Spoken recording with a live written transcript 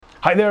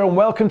Hi there and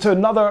welcome to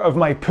another of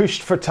my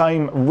pushed for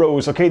time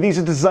rows. Okay, these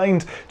are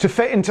designed to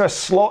fit into a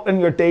slot in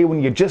your day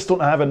when you just don't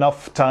have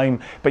enough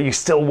time but you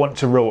still want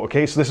to row.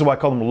 Okay, so this is why I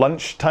call them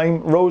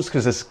lunchtime rows,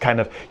 because this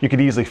kind of, you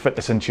could easily fit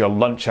this into your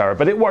lunch hour,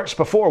 but it works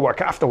before work,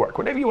 after work,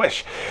 whatever you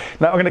wish.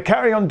 Now I'm going to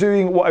carry on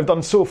doing what I've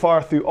done so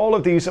far through all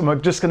of these, and we're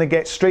just going to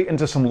get straight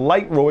into some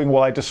light rowing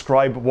while I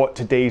describe what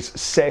today's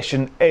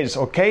session is.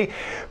 Okay,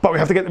 but we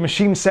have to get the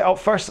machine set up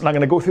first, and I'm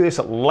going to go through this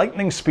at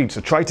lightning speed,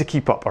 so try to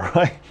keep up. All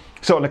right.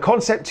 So on the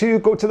concept 2,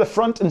 go to the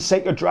front and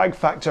set your drag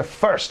factor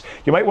first.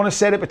 You might want to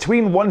set it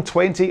between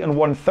 120 and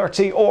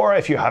 130, or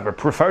if you have a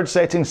preferred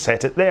setting,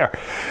 set it there.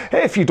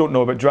 If you don't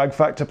know about drag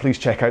factor, please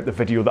check out the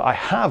video that I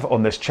have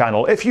on this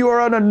channel. If you are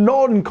on a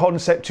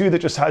non-concept 2 that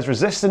just has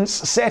resistance,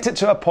 set it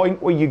to a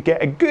point where you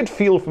get a good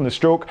feel from the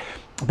stroke,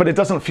 but it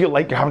doesn't feel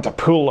like you're having to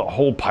pull a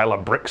whole pile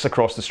of bricks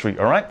across the street,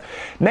 all right?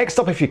 Next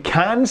up, if you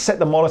can, set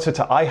the monitor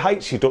to eye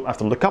height so you don't have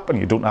to look up and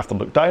you don't have to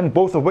look down,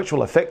 both of which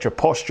will affect your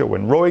posture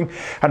when rowing.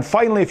 And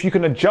finally, if you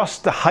can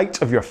adjust the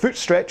height of your foot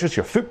stretchers,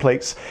 your foot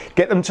plates,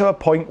 get them to a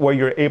point where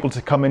you're able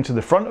to come into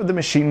the front of the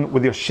machine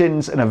with your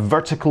shins in a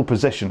vertical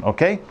position,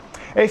 okay?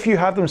 If you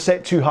have them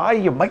set too high,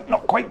 you might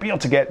not quite be able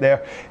to get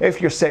there. If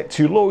you're set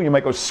too low, you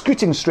might go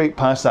scooting straight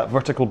past that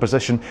vertical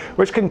position,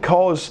 which can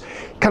cause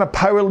kind of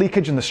power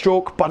leakage in the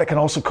stroke, but it can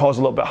also cause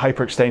a little bit of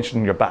hyperextension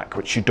in your back,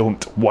 which you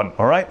don't want,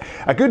 all right?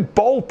 A good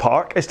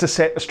ballpark is to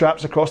set the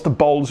straps across the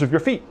balls of your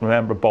feet.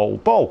 Remember, ball,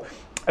 ball.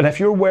 And if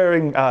you're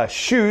wearing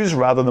shoes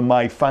rather than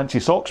my fancy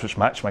socks, which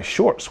match my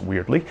shorts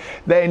weirdly,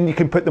 then you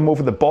can put them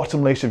over the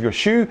bottom lace of your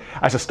shoe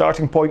as a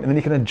starting point, and then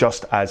you can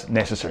adjust as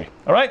necessary.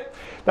 All right,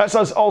 that's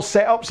us all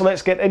set up, so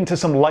let's get into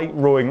some light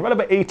rowing. Around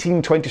about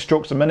 18-20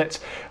 strokes a minute,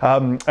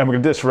 and we're going to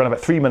do this for around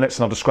about 3 minutes,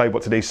 and I'll describe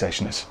what today's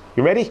session is.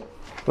 You ready?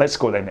 Let's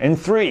go then. In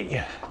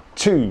 3,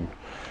 2,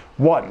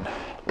 1,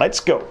 let's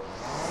go.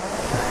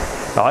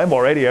 Now, I'm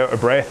already out of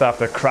breath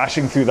after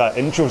crashing through that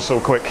intro so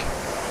quick.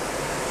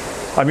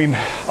 I mean,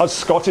 us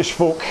Scottish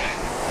folk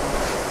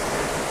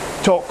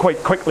talk quite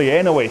quickly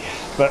anyway,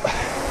 but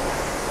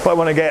I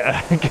want to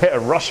get a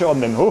rush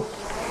on then, oh.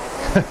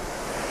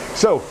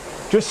 So,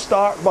 just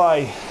start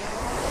by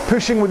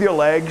pushing with your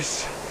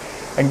legs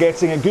and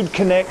getting a good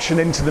connection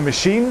into the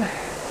machine,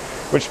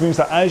 which means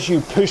that as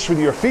you push with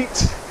your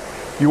feet,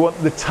 you want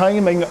the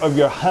timing of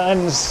your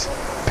hands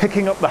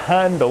picking up the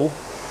handle,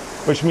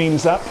 which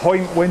means that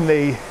point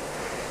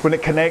when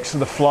it connects to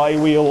the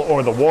flywheel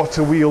or the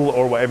water wheel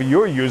or whatever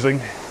you're using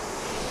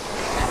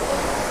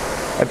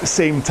at the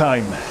same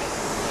time.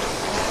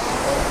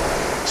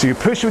 So you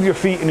push with your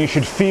feet and you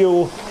should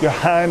feel your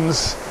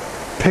hands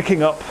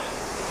picking up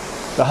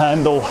the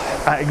handle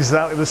at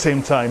exactly the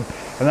same time,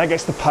 and that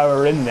gets the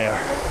power in there.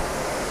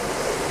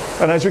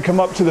 And as we come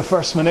up to the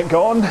first minute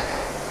gone,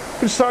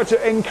 you start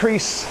to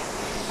increase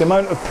the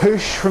amount of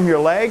push from your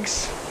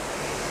legs,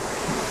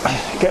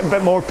 get a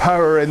bit more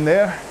power in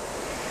there.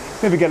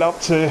 Maybe get up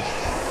to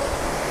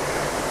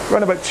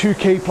around about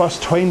 2k plus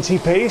 20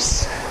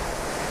 pace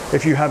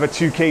if you have a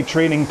 2k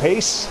training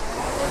pace.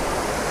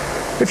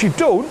 If you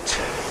don't,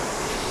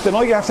 then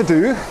all you have to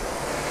do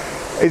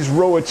is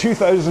row a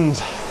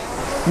 2,000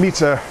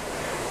 meter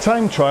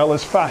time trial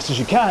as fast as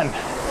you can,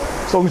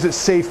 as long as it's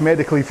safe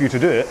medically for you to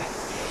do it,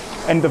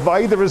 and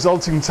divide the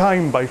resulting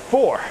time by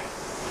 4.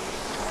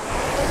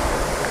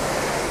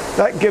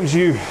 That gives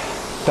you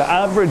the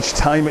average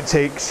time it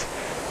takes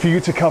for you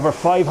to cover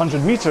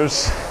 500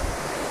 meters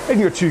in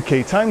your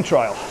 2k time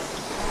trial.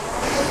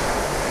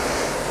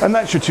 And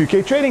that's your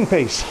 2k training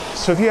pace.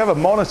 So if you have a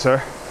monitor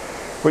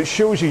which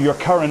shows you your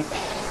current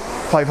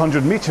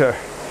 500 meter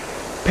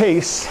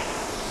pace,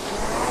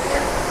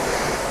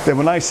 then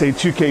when I say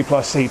 2k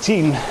plus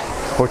 18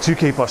 or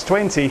 2k plus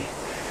 20,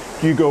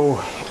 you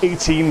go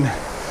 18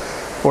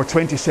 or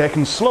 20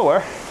 seconds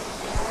slower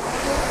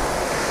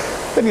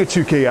than your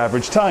 2k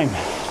average time.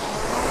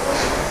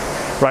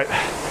 Right,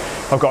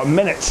 I've got a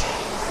minute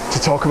to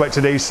talk about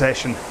today's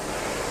session.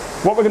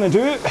 What we're going to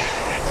do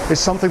is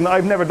something that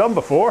I've never done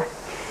before,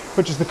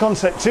 which is the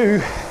concept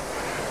 2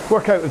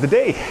 workout of the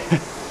day,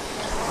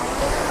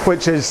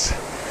 which is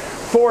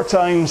 4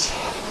 times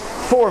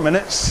 4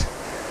 minutes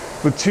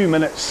with 2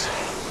 minutes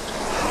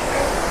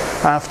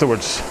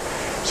afterwards.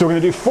 So we're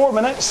going to do 4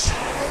 minutes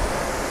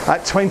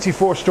at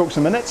 24 strokes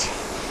a minute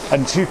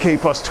and 2k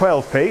plus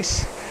 12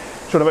 pace,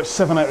 so about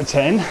 7 out of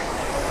 10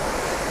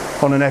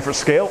 on an effort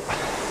scale.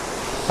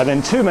 And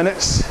then 2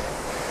 minutes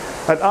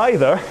at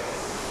either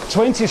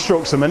 20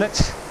 strokes a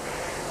minute,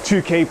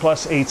 2k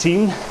plus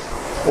 18,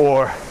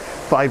 or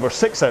 5 or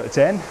 6 out of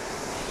 10,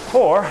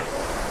 or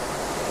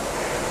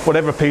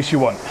whatever pace you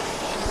want.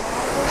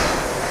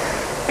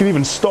 You can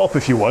even stop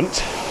if you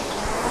want.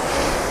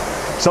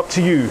 It's up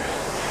to you.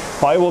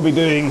 I will be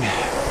doing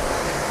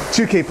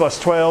 2k plus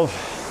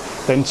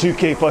 12, then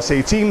 2k plus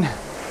 18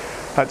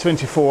 at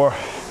 24,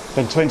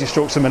 then 20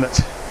 strokes a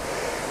minute.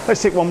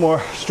 Let's take one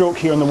more stroke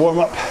here on the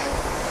warm-up.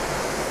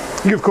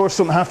 You of course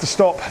don't have to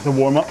stop the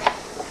warm-up.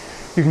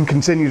 You can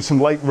continue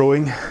some light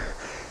rowing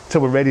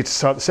till we're ready to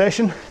start the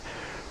session.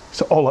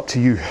 It's all up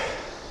to you.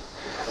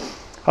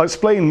 I'll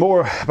explain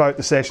more about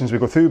the sessions we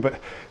go through, but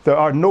there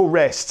are no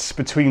rests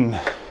between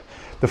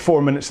the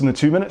 4 minutes and the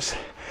 2 minutes.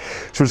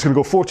 So we're just gonna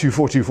go 4-2,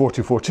 4-2,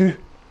 4-2, 4-2,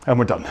 and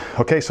we're done.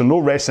 Okay, so no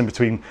rest in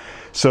between.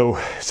 So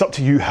it's up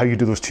to you how you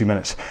do those 2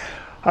 minutes.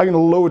 I'm gonna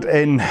load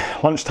in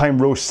lunchtime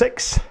row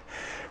 6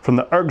 from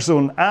the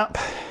ErgZone app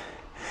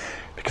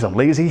because I'm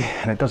lazy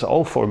and it does it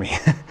all for me.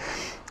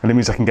 And it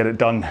means I can get it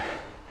done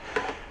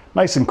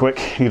nice and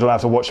quick. You don't have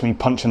to watch me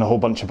punching a whole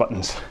bunch of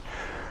buttons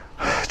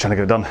trying to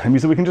get it done. It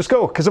means that we can just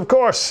go, because of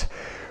course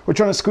we're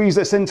trying to squeeze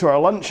this into our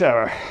lunch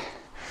hour.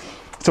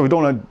 So we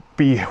don't want to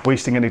be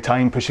wasting any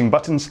time pushing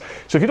buttons.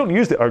 So if you don't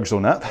use the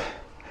ErgZone app,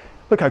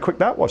 look how quick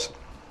that was.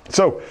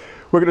 So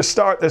we're going to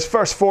start this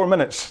first 4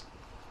 minutes,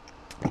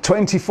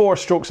 24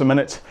 strokes a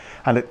minute,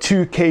 and at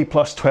 2k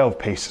plus 12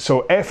 pace.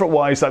 So effort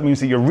wise, that means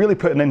that you're really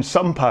putting in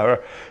some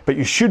power, but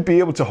you should be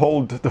able to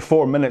hold the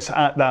 4 minutes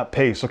at that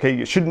pace. Okay,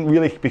 you shouldn't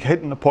really be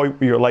hitting the point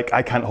where you're like,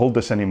 I can't hold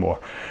this anymore.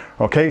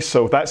 Okay,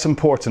 so that's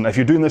important. If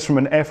you're doing this from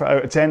an effort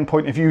out of 10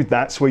 point of view,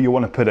 that's where you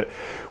want to put it,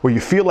 where you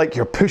feel like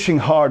you're pushing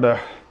harder.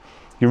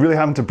 You're really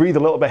having to breathe a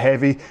little bit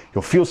heavy.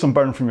 You'll feel some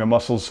burn from your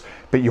muscles,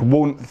 but you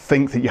won't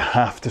think that you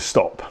have to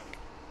stop.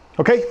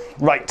 Okay,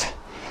 right.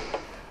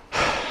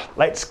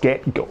 Let's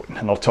get going,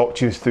 and I'll talk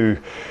to you through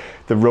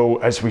the row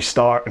as we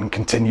start and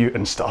continue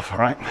and stuff. All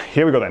right,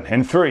 here we go then.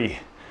 In 3,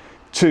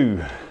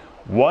 2,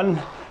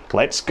 1,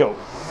 let's go.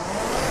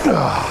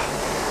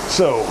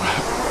 So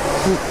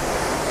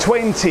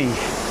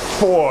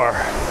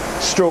 24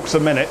 strokes a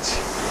minute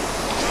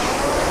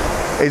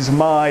is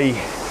my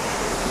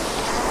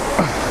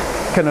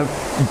kind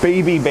of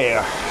baby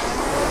bear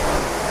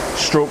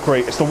stroke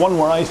rate. It's the one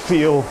where I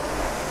feel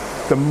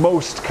the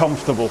most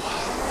comfortable.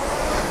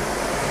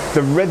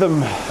 The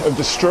rhythm of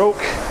the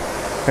stroke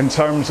in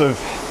terms of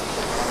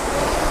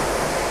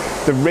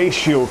the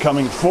ratio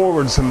coming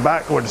forwards and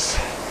backwards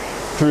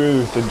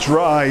through the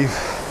drive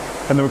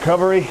and the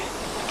recovery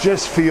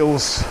just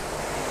feels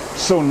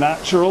so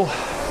natural.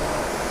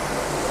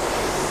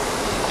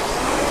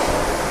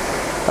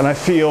 And I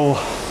feel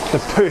the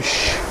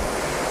push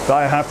that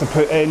I have to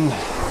put in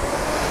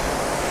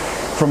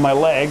from my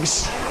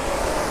legs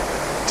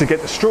to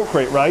get the stroke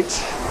rate right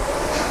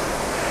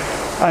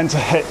and to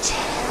hit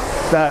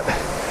that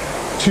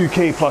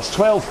 2k plus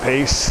 12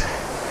 pace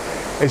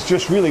is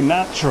just really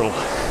natural.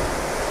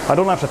 I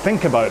don't have to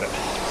think about it.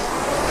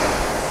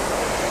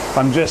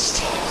 I'm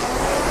just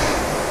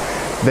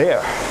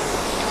there.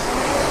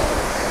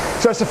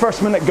 So that's the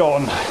first minute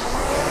gone.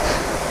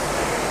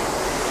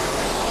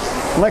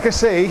 Like I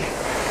say,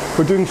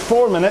 we're doing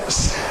 4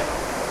 minutes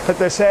at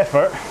this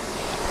effort,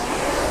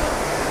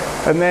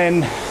 and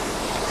then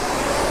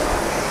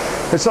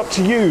it's up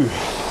to you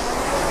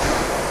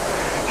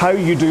how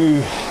you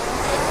do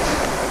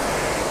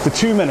the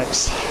 2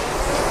 minutes.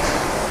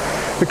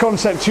 The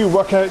Concept 2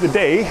 workout of the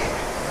day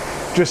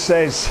just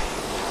says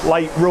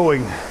light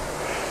rowing,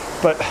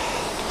 but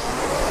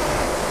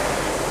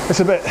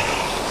it's a bit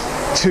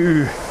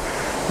too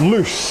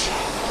loose,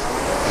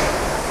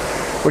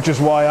 which is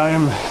why I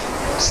am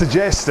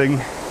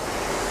suggesting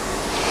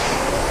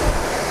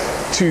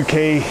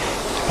 2k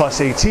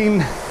plus 18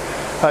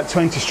 at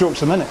 20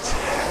 strokes a minute,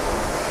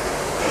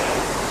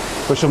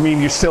 which will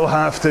mean you still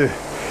have to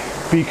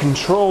be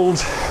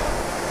controlled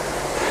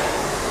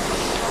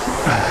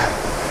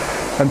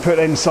and put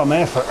in some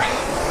effort.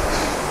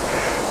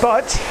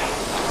 But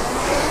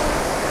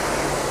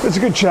there's a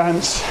good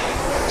chance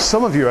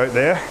some of you out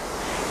there,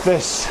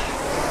 this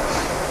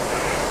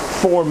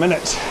 4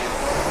 minute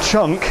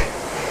chunk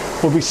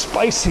will be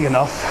spicy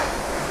enough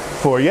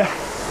for you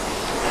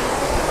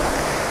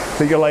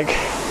that you're like,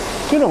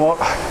 you know what,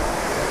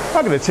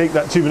 I'm going to take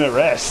that 2 minute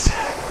rest.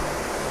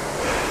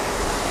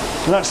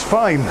 And that's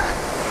fine.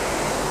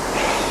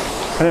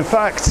 And in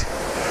fact,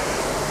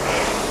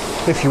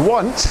 if you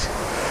want,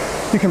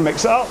 you can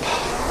mix it up.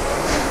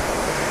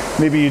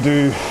 Maybe you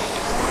do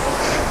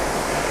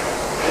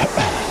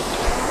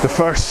the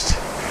first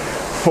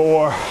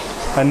 4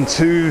 and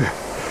 2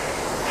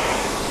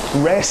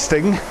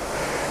 resting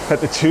at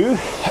the 2,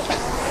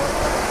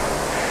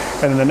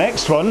 and in the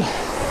next one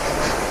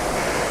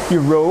you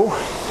row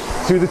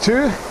through the 2,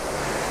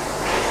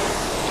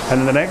 and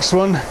in the next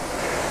one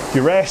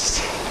you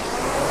rest,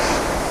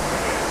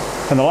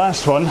 and the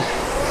last one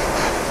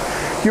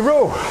you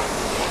row.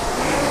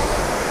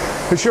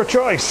 It's your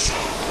choice,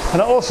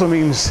 and it also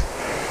means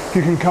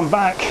you can come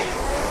back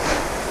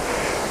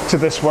to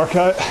this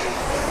workout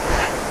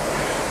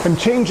and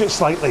change it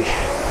slightly.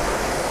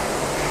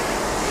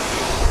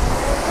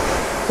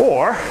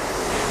 Or,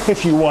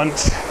 if you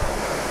want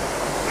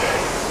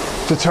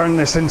to turn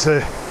this into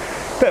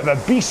a bit of a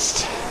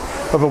beast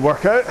of a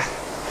workout,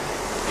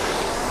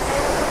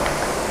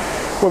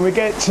 when we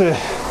get to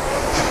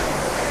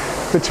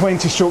the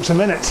 20 strokes a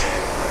minute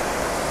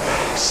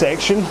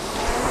section,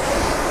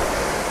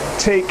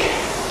 take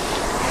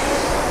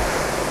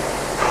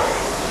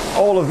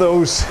all of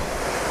those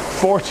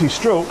 40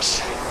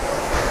 strokes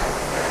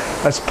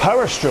as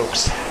power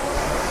strokes.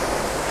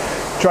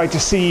 Try to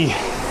see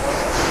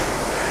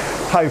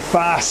how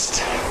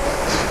fast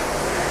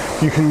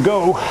you can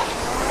go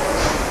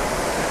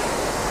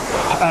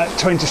at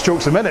 20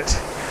 strokes a minute.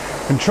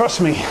 And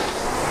trust me,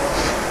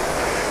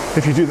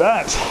 if you do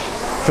that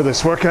for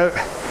this workout,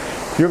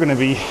 you're going to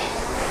be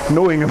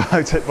knowing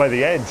about it by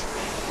the end.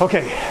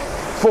 Okay,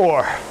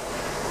 4,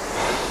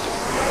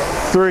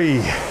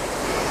 3,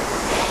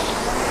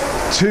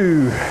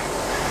 2,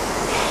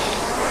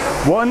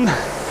 1.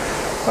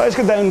 Let's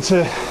go down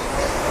to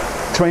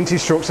 20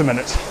 strokes a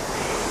minute.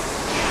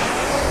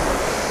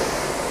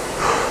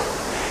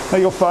 Now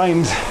you'll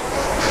find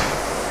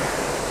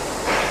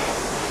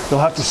you'll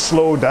have to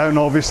slow down,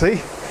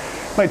 obviously.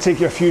 Might take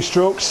you a few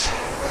strokes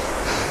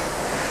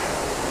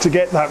to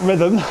get that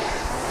rhythm.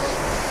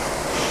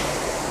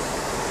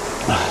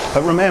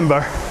 But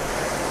remember,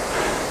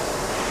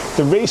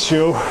 the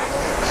ratio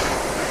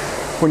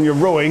when you're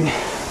rowing,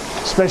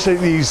 especially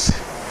these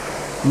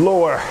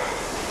lower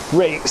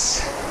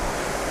rates,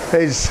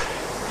 is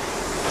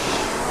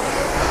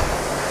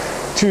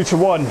 2 to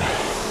 1.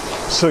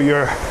 So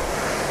your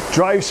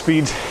drive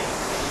speed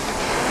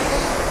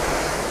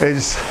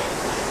is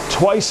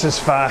twice as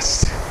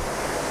fast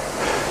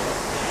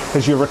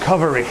as your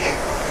recovery.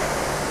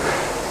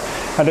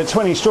 And at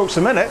 20 strokes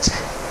a minute,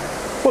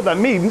 what that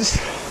means,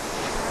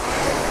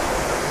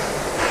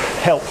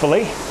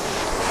 helpfully,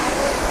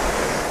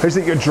 is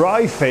that your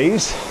drive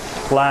phase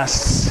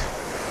lasts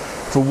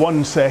for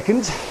 1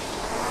 second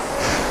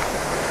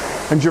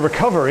and your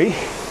recovery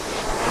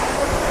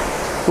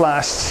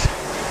lasts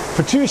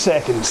for 2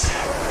 seconds.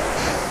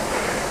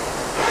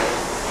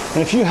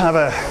 And if you have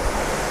a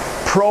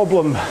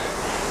problem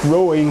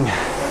rowing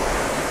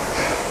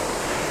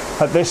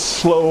at this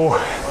slow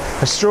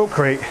a stroke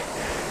rate,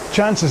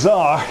 chances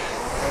are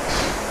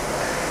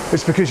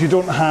it's because you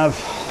don't have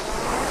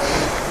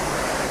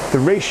the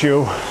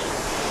ratio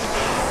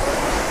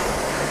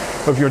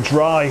of your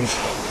drive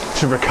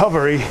to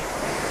recovery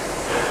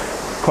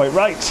quite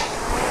right.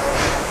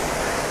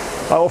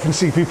 I often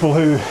see people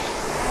who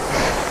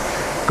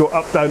go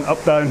up, down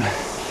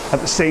at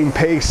the same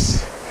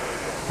pace,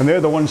 and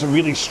they're the ones that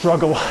really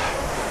struggle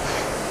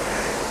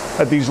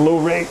at these low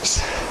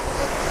rates.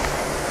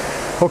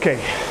 Okay,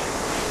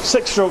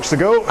 6 strokes to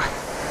go,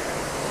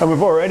 and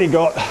we've already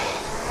got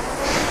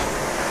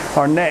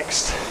our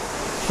next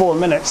 4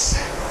 minutes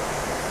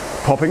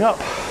popping up.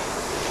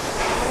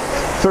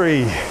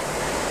 3,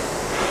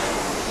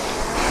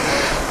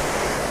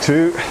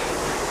 2,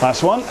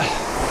 last one.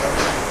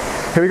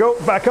 Here we go,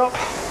 back up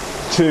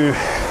to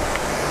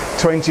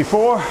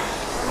 24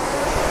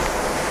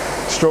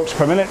 strokes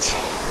per minute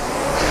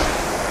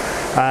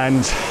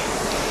and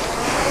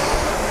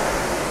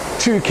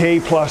 2k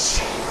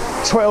plus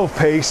 12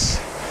 pace,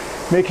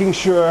 making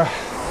sure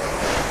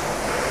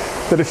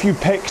that if you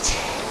picked,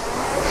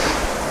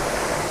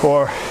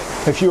 or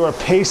if you are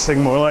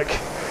pacing more like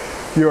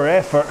your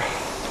effort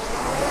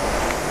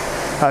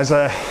as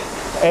a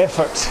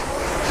effort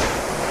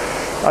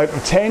out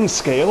of 10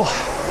 scale,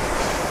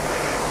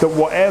 that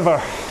whatever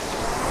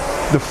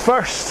the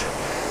first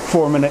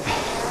 4 minute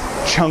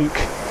chunk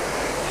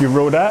you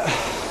rode at,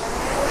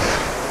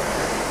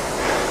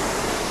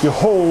 you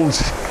hold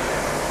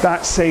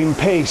that same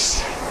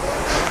pace.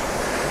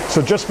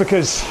 So just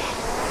because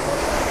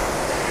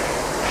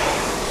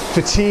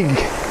fatigue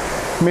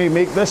may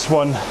make this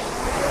one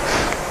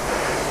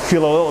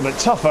feel a little bit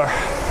tougher,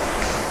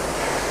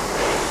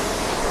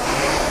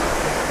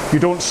 you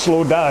don't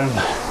slow down.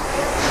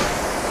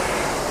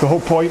 The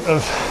whole point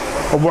of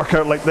a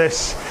workout like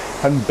this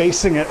and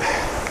basing it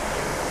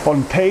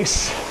on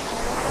pace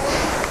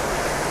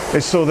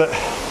is so that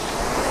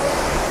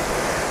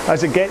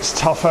as it gets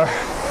tougher,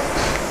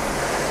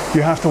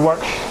 you have to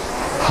work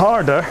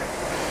harder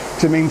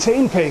to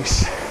maintain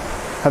pace.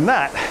 And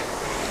that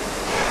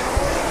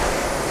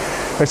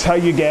is how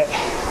you get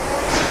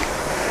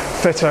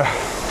fitter,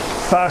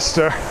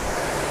 faster,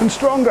 and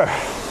stronger.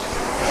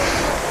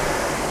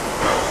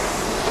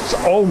 It's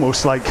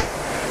almost like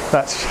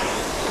that's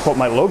what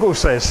my logo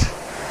says.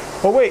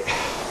 Oh wait,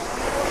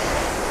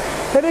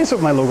 it is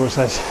what my logo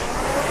says.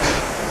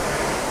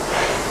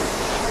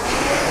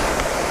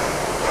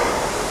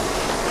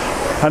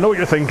 I know what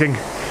you're thinking.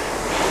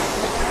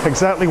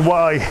 Exactly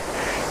why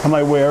am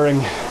I wearing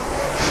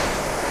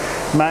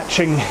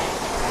matching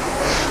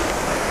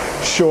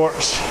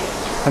shorts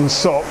and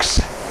socks?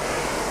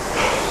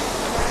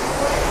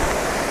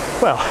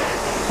 Well,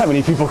 how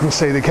many people can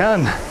say they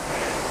can?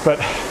 But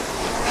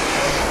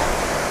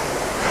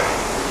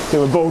they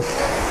were both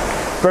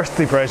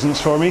birthday presents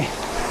for me.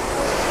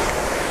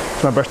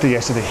 It's my birthday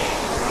yesterday.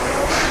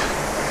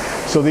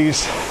 So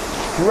these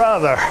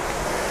rather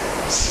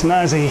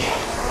snazzy,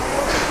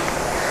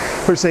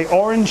 would say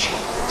orange,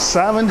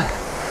 salmon,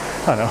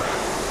 I don't know,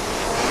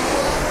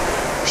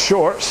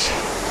 shorts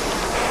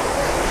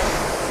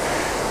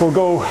will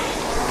go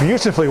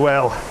beautifully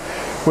well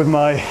with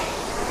my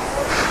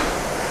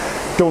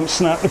Don't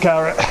Snap the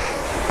Carrot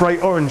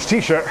bright orange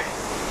t-shirt.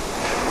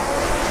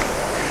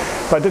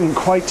 But I didn't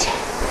quite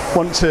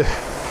want to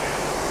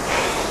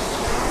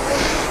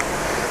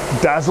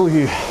dazzle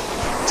you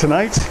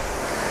tonight,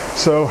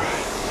 so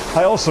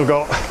I also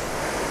got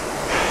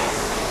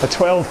a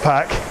 12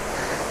 pack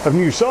of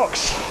new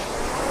socks.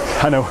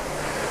 I know,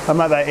 I'm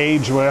at that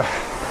age where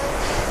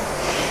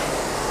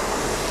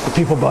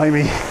people buy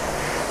me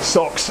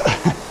socks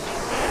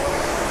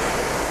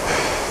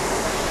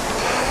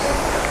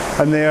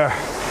and they're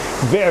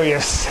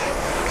various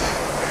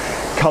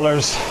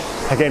colours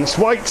against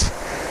white,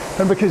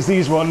 and because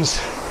these ones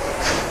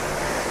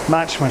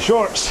match my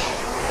shorts,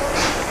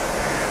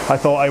 I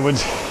thought I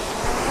would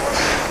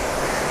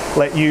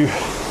let you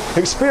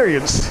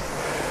experience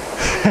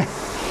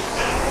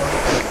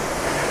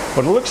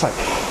what it looks like.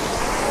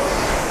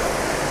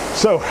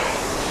 So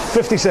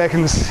 50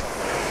 seconds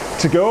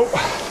to go.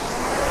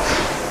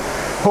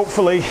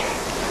 Hopefully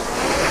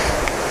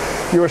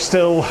you are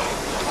still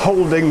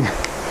holding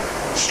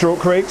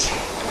stroke rate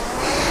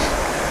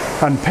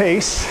and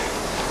pace.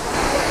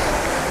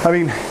 I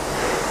mean,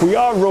 we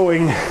are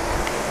rowing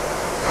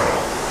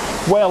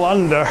well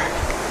under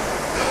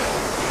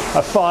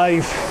a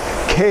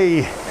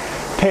 5k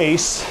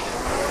pace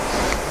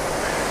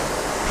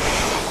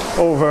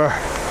over,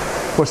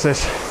 what's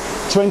this,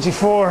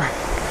 24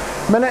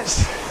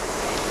 minutes.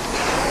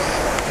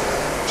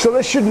 So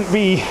this shouldn't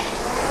be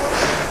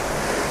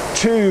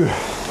too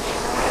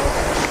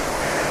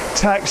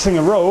taxing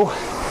a row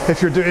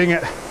if you're doing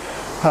it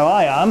how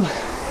I am,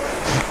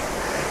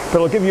 but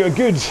it'll give you a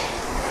good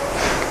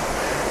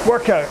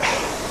workout.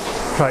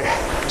 Right,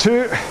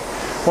 2,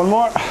 one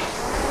more,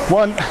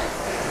 1,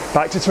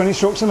 back to 20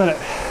 strokes a minute.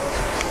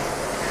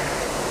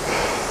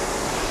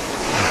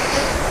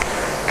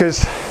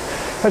 Because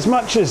as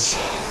much as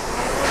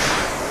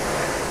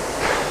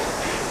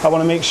I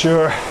want to make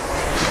sure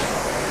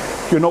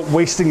you're not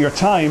wasting your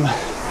time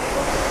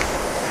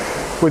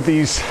with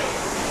these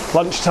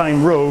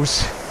lunchtime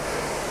rows,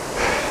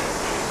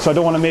 so I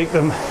don't want to make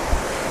them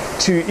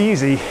too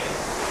easy,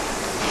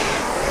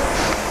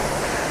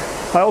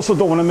 I also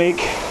don't want to make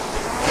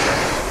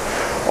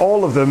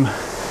all of them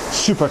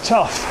super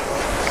tough.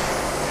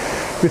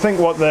 If you think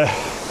what the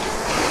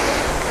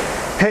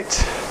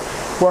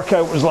HIIT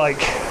workout was like,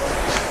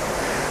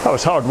 that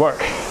was hard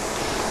work.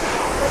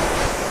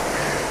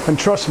 And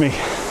trust me,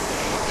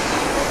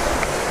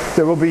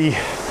 there will be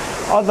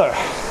other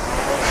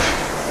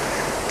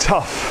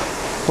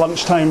tough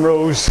lunchtime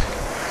rows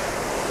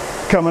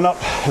coming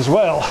up as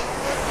well.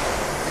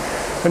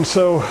 And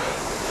so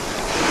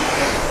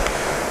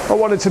I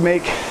wanted to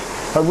make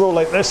a row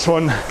like this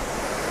one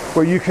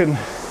where you can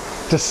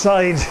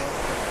decide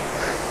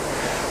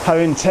how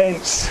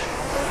intense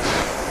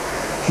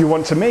you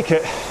want to make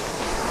it,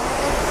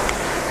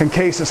 in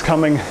case it's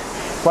coming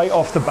right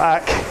off the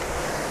back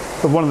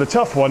of one of the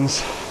tough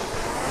ones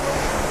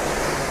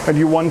and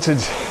you wanted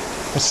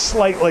a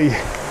slightly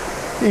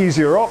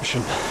easier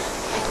option.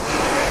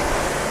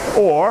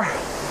 Or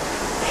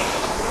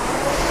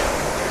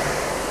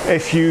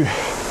if you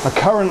are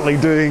currently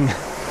doing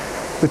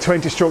the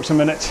 20 strokes a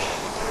minute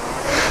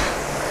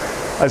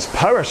as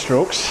power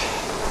strokes,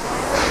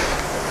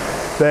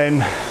 then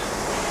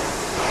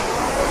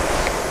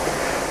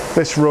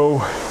this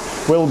row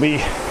will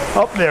be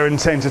up there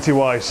intensity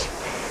wise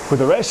with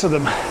the rest of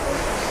them.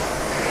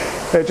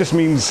 It just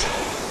means,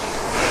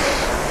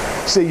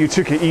 say you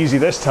took it easy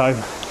this time,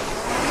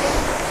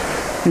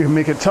 you can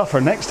make it tougher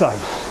next time,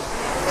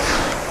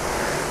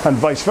 and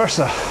vice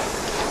versa.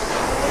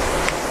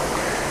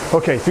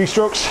 Okay, 3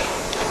 strokes.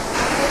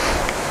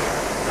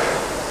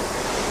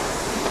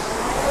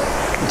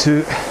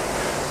 2,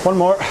 1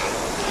 more,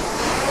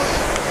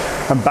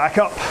 and back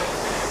up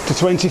to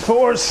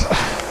 24s,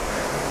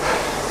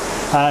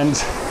 and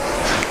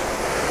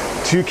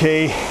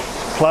 2k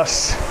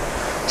plus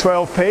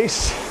 12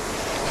 pace,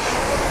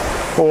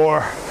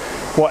 or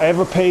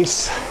whatever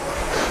pace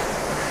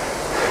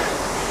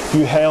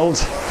you held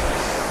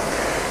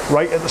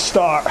right at the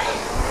start.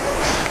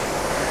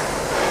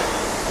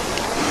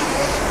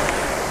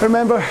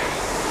 Remember,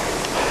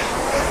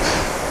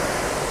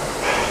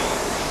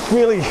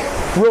 really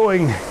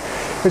rowing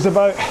is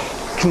about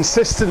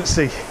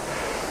consistency,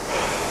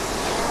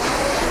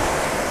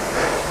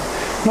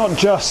 not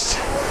just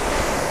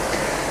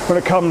when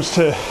it comes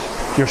to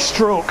your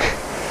stroke,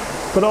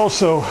 but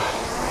also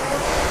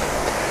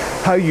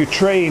how you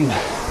train,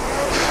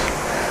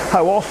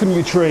 how often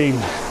you train,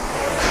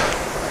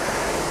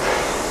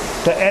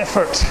 the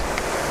effort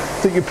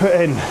that you put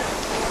in.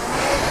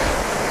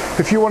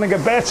 If you want to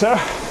get better,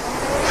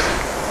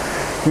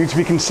 you need to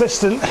be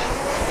consistent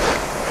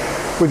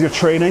with your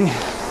training.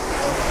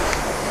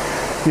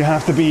 You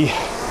have to be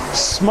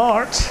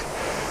smart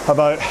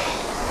about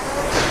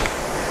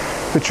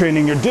the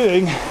training you're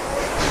doing,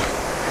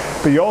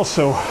 but you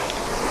also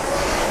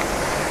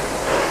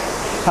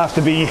have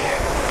to be,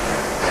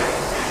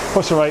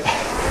 what's the right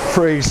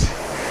phrase,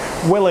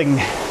 willing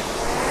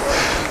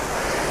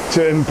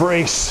to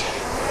embrace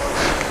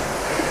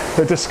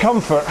the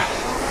discomfort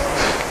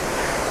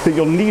that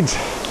you'll need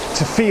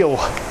to feel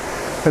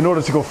in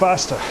order to go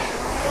faster.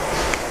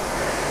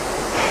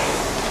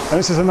 And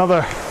this is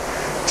another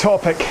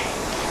topic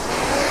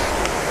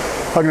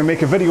I'm going to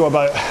make a video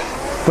about,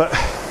 but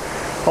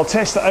I'll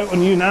test it out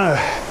on you now.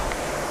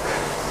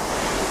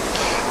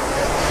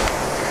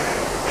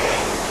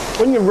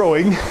 when you're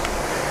rowing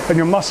and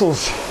your muscles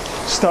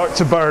start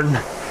to burn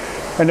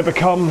and it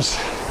becomes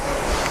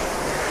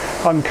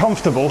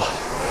uncomfortable,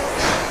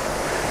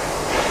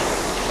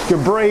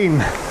 your brain,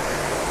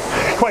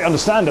 quite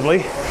understandably,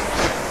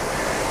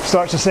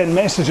 starts to send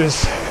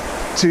messages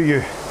to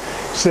you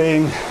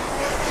saying,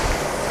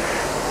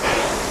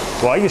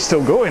 why are you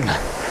still going?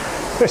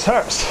 This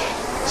hurts.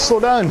 Slow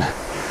down.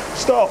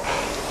 Stop.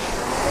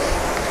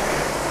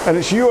 And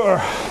it's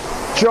your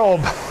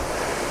job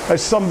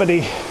as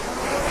somebody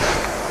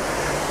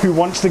who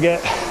wants to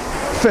get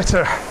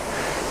fitter,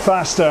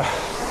 faster,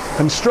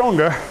 and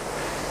stronger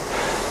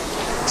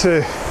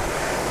to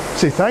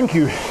say thank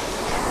you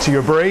to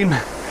your brain,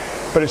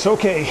 but it's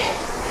okay.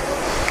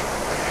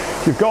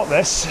 You've got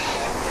this.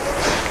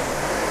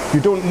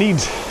 You don't need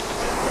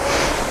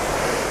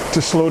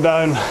to slow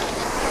down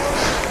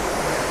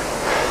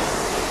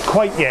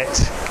quite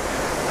yet.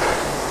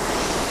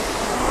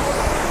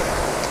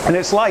 And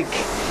it's like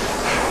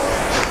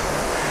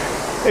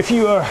if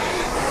you've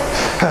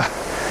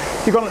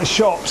gone to the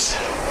shops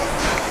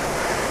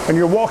and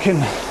you're walking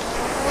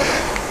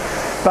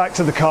back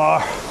to the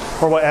car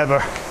or whatever,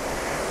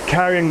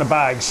 carrying the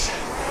bags,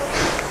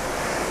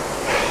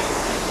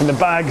 and the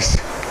bags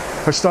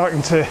are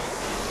starting to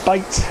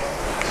bite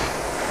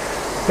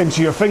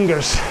into your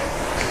fingers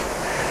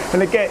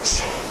and it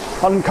gets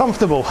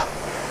uncomfortable.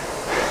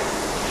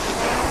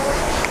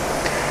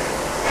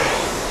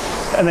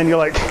 And then you're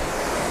like,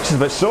 this is a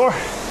bit sore,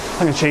 I'm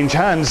going to change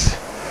hands.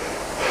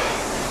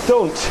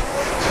 Don't.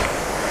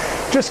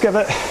 Just give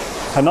it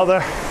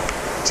another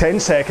 10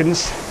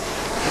 seconds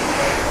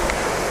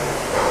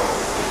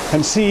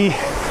and see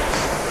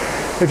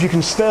if you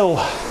can still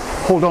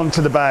hold on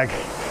to the bag.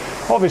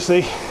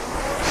 Obviously,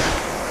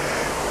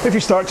 if you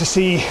start to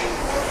see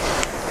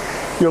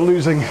you're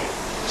losing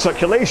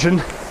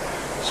circulation,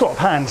 swap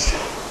hands.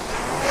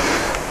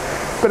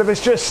 But if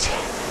it's just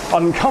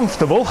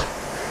uncomfortable,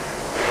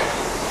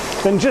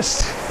 then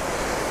just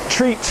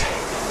treat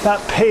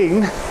that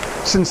pain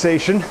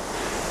sensation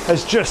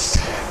as just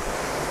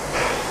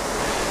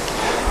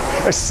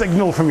a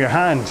signal from your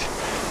hand.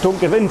 Don't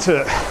give in to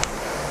it.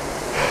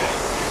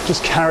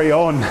 Just carry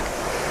on.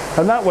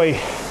 And that way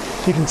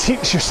you can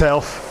teach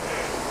yourself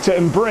to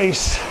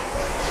embrace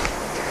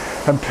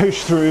and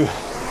push through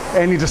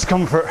any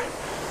discomfort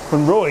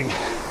when rowing.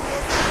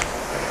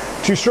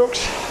 2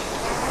 strokes.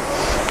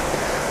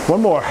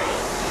 1 more.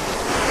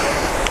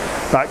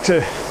 Back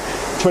to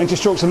 20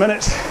 strokes a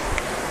minute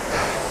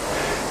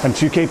and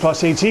 2K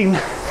plus 18,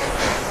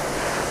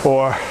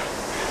 or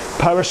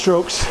power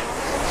strokes,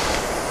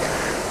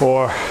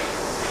 or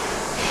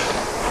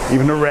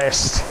even a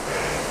rest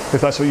if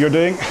that's what you're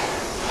doing.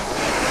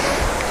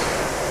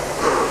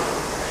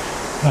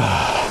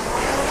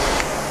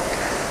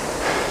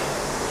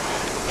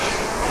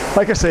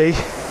 Like I say,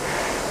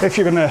 if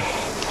you're gonna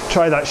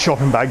try that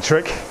shopping bag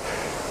trick,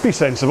 be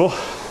sensible.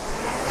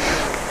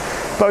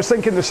 But I was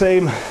thinking the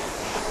same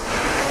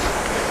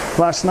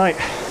last night.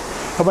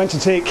 I went to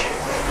take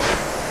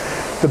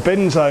the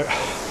bins out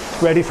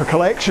ready for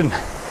collection,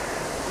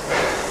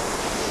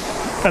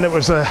 and it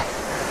was a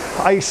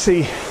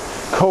icy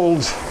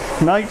cold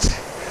night,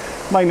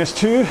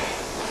 -2,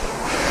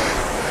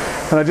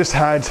 and I just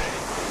had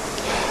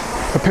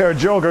a pair of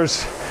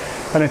joggers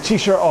and a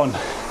t-shirt on.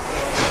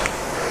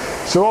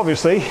 So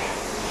obviously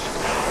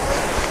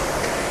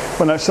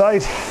went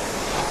outside,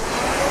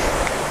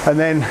 and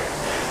then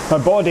my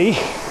body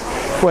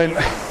went,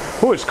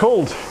 oh, it's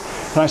cold,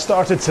 and I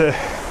started to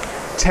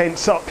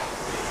tense up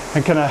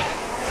and kind of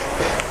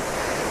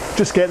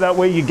just get that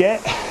way you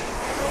get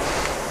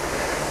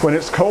when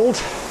it's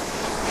cold.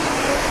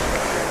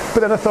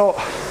 But then I thought,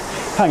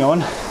 hang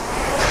on,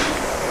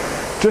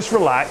 just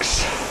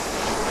relax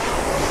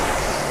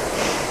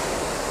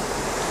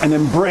and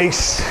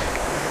embrace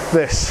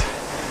this.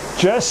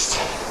 Just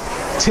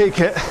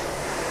take it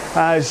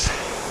as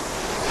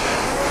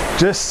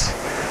just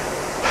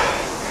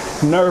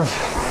nerve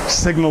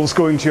signals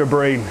going to your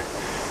brain.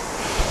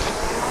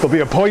 There'll be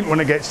a point when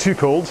it gets too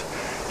cold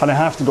and I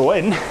have to go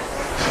in,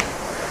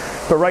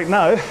 but right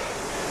now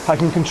I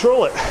can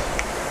control it.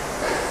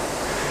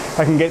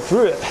 I can get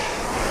through it.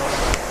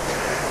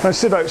 And I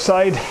stood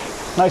outside,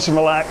 nice and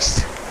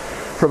relaxed,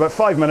 for about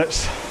 5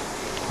 minutes,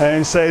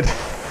 and said,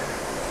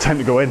 time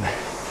to go in.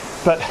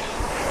 But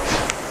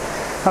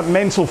that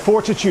mental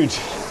fortitude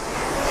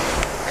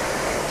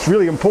is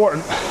really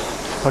important.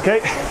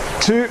 Okay,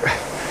 2,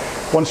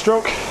 1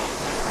 stroke,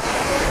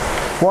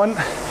 1,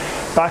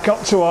 back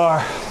up to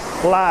our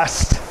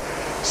last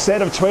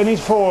set of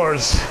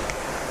 24s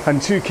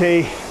and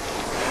 2K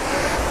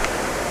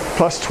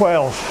plus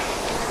 12.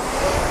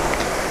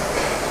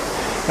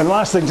 And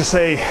last thing to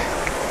say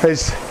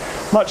is,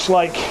 much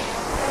like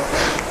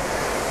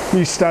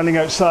me standing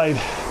outside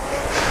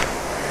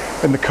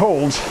in the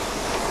cold,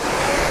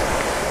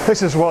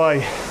 this is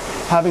why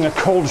having a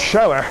cold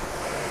shower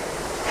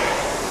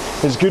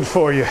is good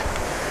for you.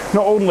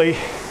 Not only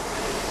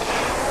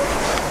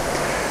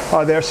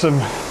are there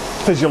some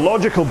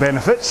physiological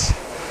benefits,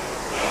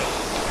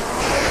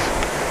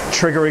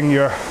 triggering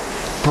your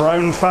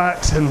brown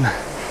fat and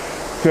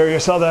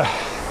various other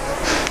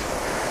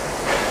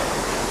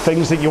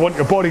things that you want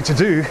your body to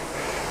do,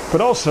 but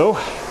also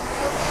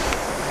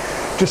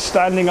just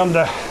standing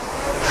under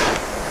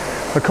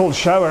a cold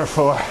shower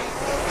for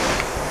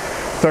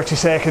 30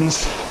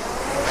 seconds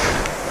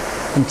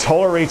and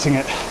tolerating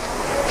it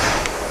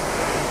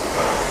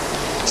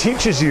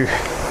teaches you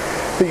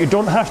that you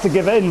don't have to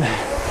give in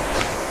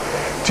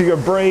to your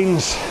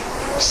brain's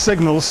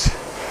signals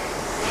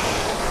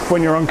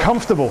when you're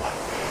uncomfortable.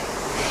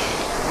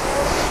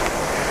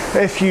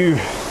 If you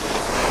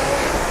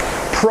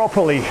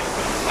properly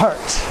hurt,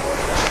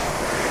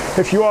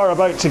 if you are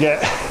about to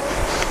get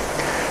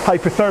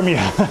hypothermia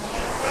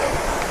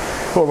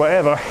or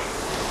whatever,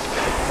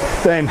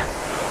 then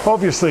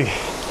obviously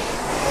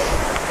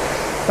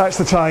that's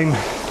the time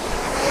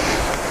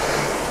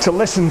to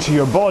listen to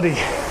your body.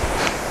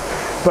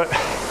 But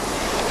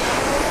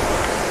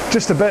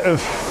just a bit of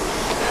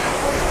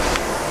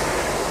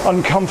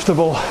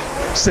uncomfortable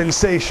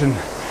sensation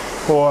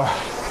or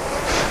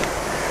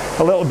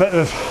a little bit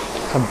of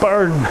a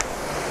burn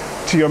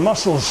to your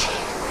muscles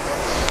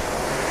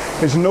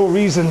is no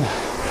reason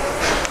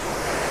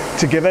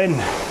to give in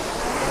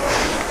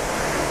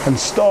and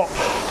stop.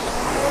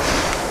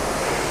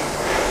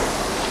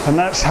 And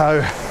that's how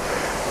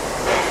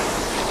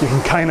you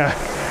can kind of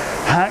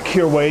hack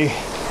your way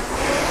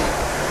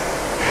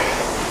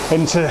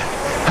into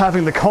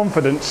having the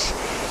confidence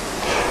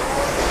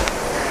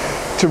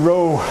to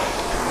row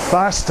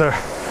faster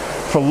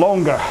for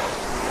longer.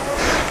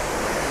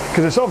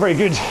 Because it's not very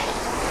good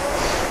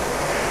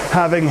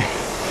having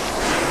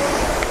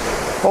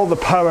all the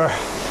power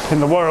in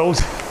the world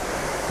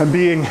and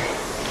being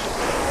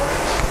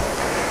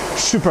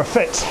super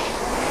fit.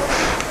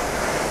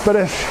 But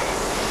if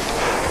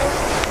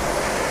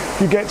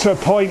you get to a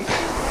point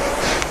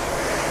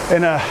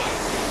in a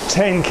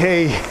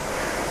 10k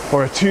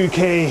or a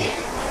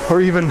 2k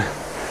or even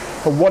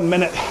a 1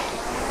 minute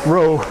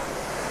row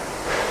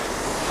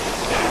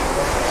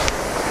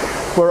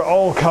where it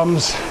all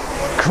comes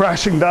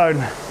crashing down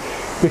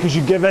because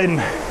you give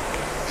in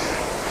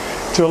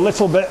to a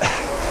little bit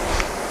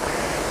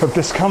of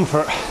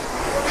discomfort,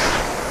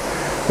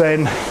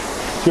 then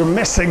you're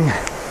missing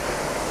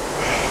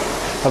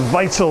a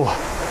vital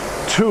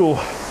tool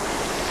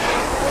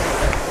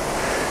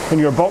in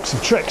your box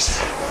of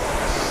tricks.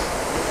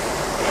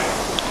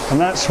 And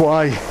that's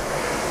why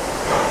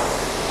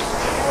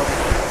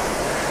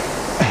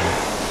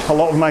a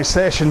lot of my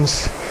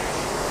sessions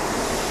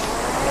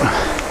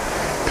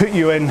put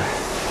you in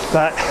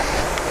that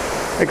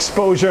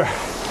exposure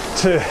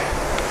to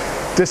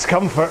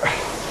discomfort,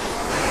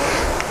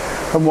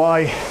 and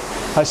why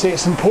I say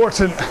it's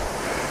important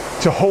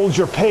to hold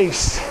your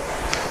pace.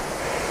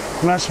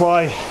 And that's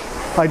why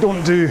I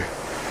don't do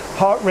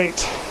heart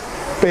rate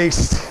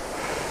based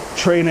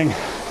training,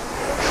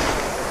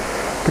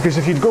 because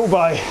if you'd go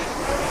by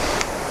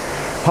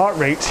heart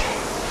rate,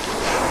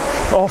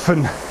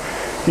 often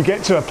you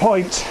get to a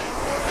point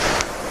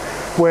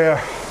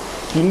where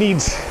you need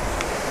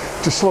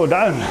to slow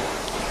down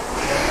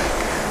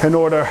in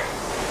order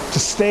to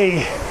stay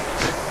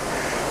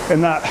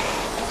in that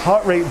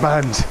heart rate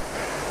band.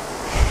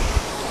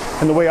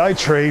 And the way I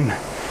train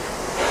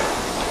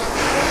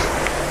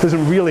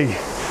doesn't really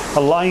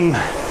align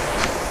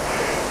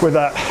with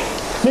that.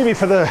 Maybe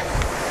for the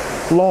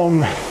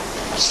long,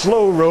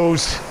 slow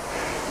rows,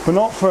 but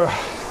not for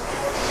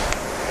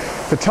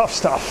the tough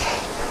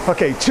stuff.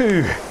 Okay,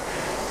 2,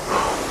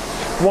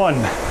 1,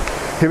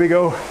 here we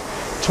go,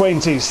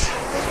 20s.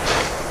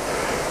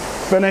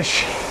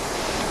 Finish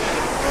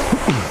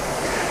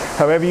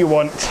however you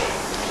want.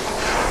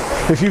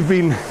 If you've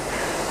been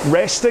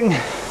resting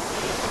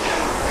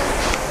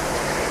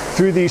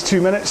through these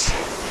 2 minutes,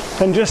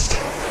 then just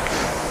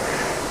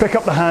pick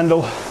up the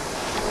handle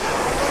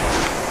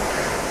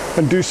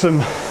and do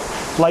some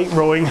light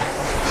rowing,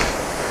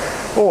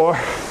 or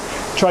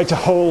try to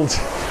hold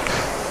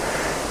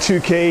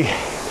 2k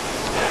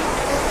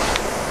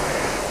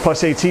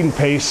plus 18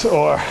 pace,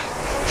 or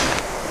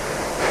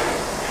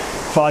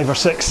 5 or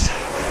 6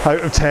 out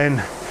of 10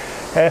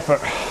 effort,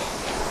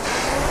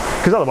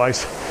 because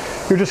otherwise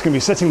you're just going to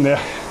be sitting there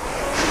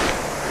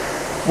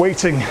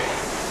waiting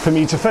for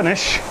me to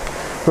finish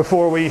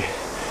before we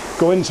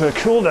go into a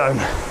cool down.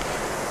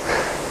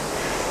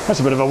 That's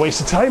a bit of a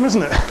waste of time,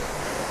 isn't it?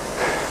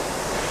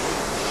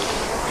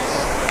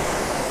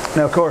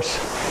 Now, of course,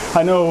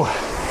 I know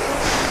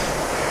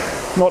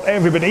not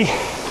everybody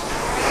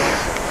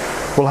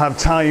will have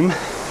time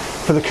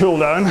for the cool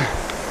down,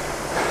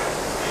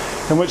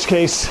 in which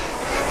case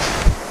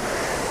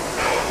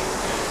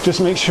just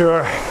make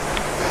sure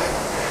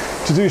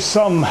to do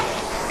some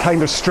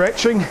kind of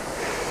stretching,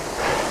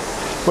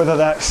 whether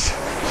that's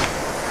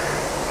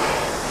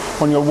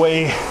on your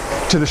way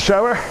to the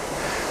shower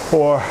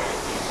or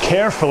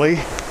carefully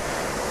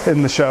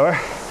in the shower.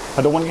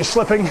 I don't want you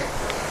slipping.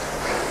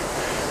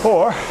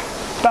 Or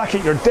back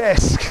at your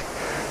desk,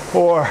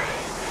 or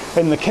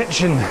in the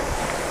kitchen,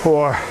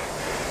 or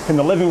in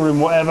the living room,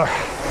 whatever.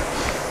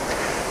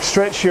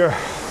 Stretch your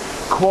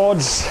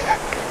quads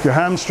your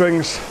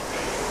hamstrings,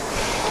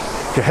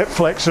 your hip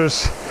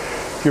flexors,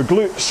 your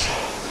glutes,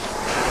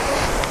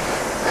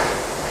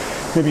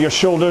 maybe your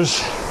shoulders,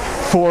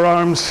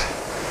 forearms,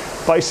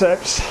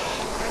 biceps.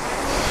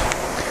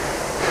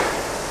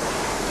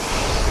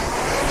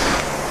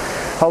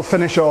 I'll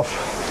finish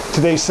off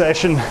today's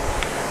session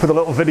with a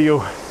little video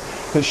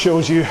that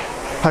shows you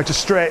how to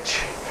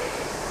stretch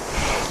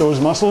those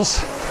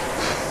muscles.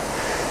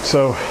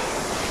 So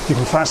you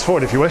can fast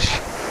forward if you wish.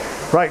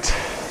 Right,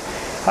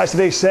 that's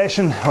today's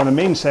session, or the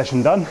main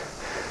session done.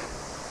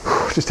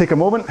 Just take a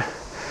moment,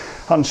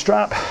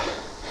 unstrap,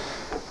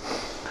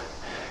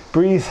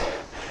 breathe,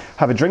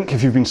 have a drink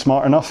if you've been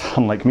smart enough,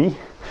 unlike me,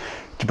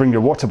 to bring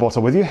your water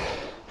bottle with you.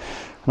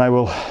 And I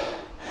will,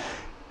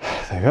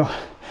 there you go,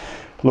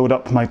 load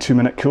up my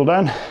 2-minute cool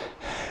down.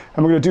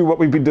 And we're going to do what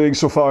we've been doing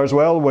so far as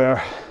well,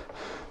 where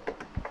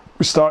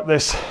we start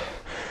this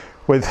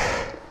with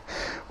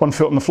 1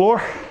 foot on the floor,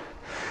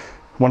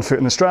 1 foot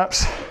in the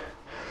straps,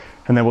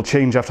 and then we'll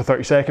change after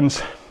 30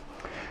 seconds.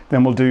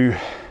 Then we'll do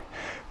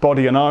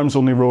body and arms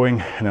only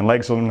rowing, and then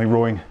legs only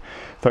rowing,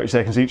 30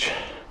 seconds each.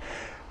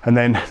 And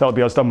then that'll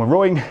be us done with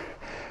rowing. Then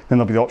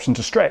there'll be the option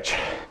to stretch.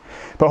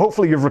 But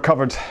hopefully you've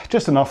recovered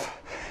just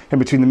enough in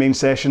between the main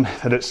session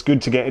that it's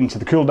good to get into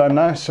the cool down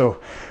now. So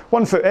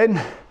 1 foot in,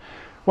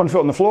 1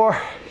 foot on the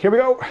floor. Here we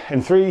go,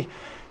 in 3,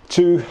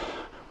 2,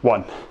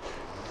 1.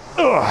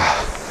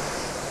 Ugh.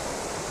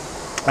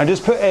 And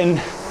just put in,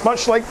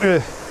 much like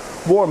the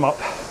warm up,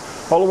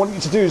 all I want you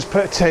to do is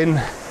put in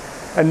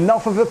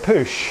enough of a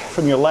push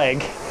from your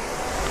leg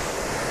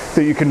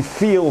that you can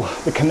feel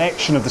the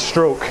connection of the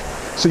stroke.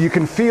 So you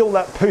can feel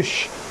that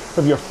push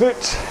of your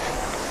foot.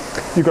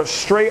 You've got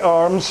straight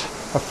arms,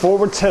 a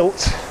forward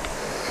tilt,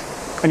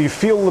 and you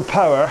feel the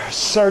power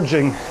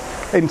surging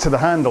into the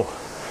handle.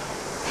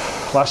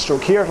 Last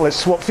stroke here, let's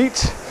swap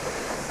feet.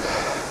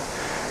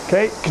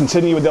 Okay,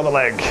 continue with the other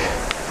leg.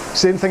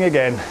 Same thing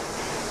again.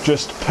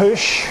 Just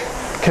push,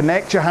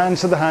 connect your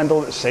hands to the handle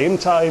at the same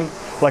time,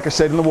 like I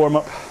said in the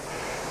warm-up.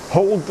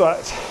 Hold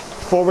that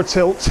forward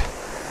tilt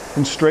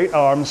and straight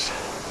arms.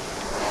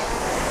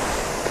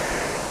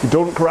 You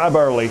don't grab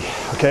early,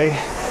 okay?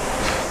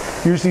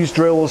 Use these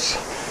drills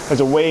as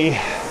a way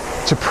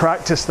to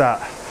practice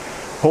that.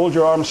 Hold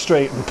your arms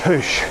straight and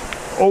push.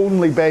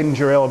 Only bend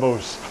your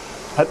elbows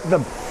at the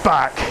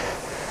back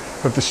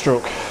of the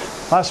stroke.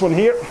 Last one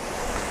here.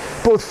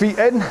 Both feet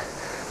in,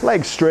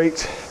 legs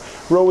straight.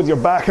 Row with your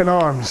back and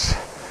arms.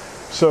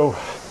 So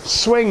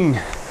swing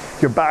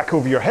your back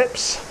over your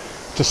hips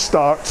to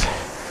start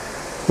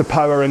the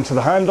power into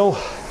the handle,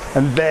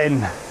 and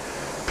then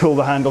pull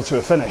the handle to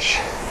a finish.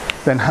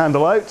 Then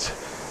handle out,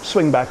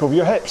 swing back over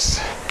your hips.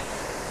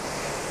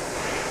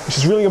 This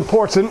is really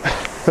important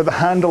that the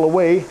handle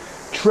away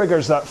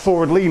triggers that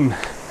forward lean,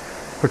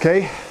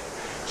 okay?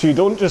 So you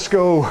don't just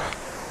go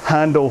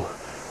handle,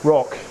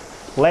 rock.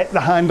 Let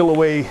the handle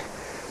away,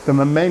 the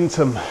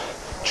momentum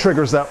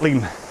triggers that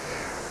lean.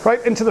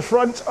 Right into the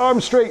front,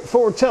 arms straight,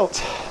 forward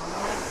tilt.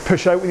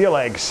 Push out with your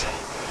legs.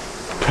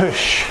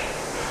 Push.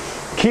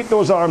 Keep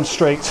those arms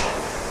straight.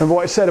 Remember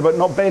what I said about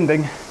not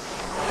bending?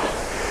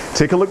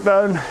 Take a look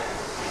down.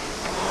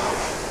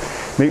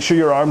 Make sure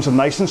your arms are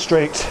nice and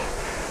straight.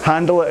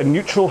 Handle at a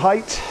neutral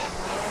height.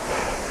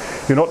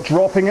 You're not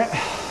dropping it.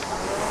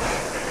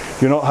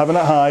 You're not having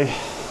it high.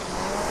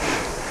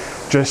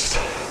 Just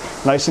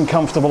nice and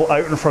comfortable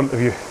out in front of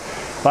you.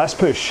 Last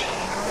push.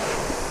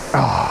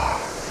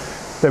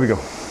 There we go.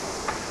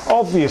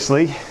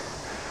 Obviously,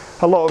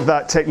 a lot of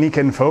that technique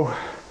info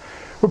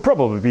would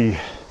probably be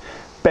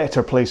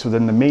better placed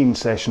within the main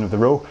session of the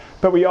row,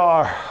 but we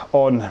are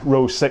on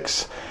row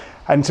 6,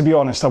 and to be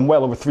honest, I'm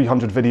well over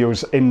 300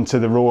 videos into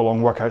the Row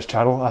Along Workouts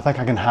channel. I think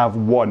I can have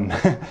one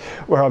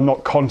where I'm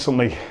not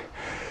constantly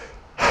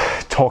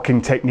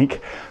talking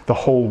technique the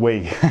whole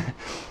way.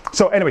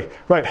 So anyway,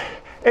 right,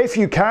 if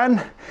you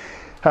can,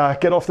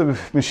 get off the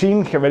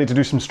machine, get ready to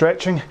do some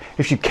stretching.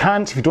 If you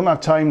can't, if you don't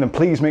have time, then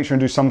please make sure and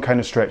do some kind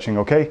of stretching,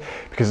 okay?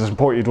 Because it's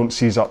important you don't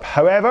seize up.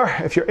 However,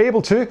 if you're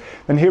able to,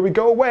 then here we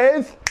go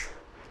with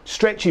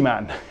Stretchy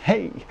Man.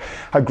 Hey,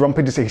 how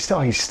grumpy does he?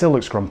 He still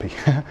looks grumpy.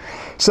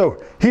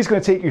 So he's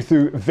going to take you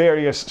through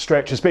various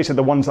stretches, basically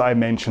the ones that I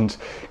mentioned.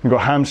 You've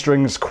got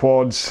hamstrings,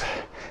 quads,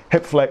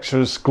 hip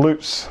flexors,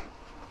 glutes,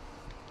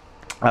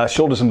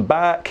 shoulders and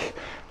back,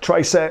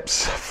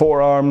 triceps,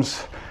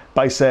 forearms,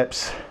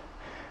 biceps.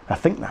 I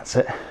think that's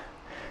it.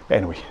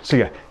 Anyway, so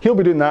yeah, he'll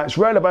be doing that. It's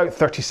around about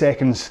 30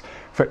 seconds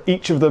for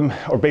each of them,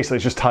 or basically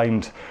it's just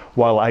timed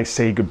while I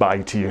say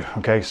goodbye to you,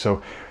 okay?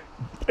 So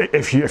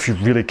if you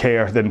really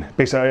care, then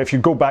basically if you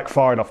go back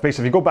far enough,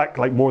 basically if you go back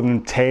like more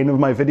than 10 of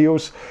my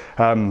videos,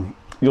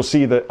 you'll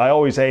see that I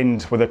always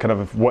end with a kind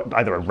of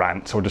either a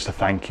rant or just a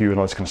thank you and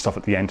all this kind of stuff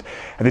at the end.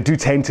 And they do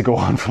tend to go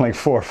on for like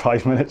 4 or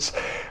 5 minutes.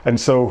 And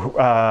so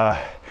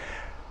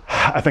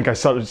I think I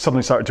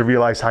suddenly started to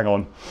realize, hang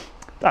on,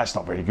 that's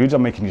not very good.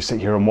 I'm making you sit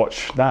here and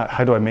watch that.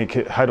 How do I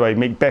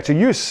make better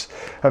use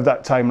of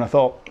that time? And I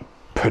thought,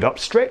 put up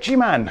Stretchy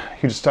Man,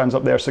 who just stands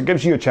up there. So it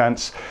gives you a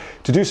chance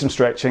to do some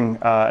stretching,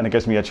 and it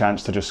gives me a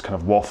chance to just kind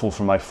of waffle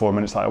for my 4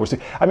 minutes that I always do.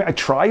 I mean, I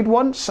tried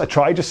once. I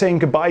tried just saying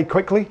goodbye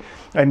quickly,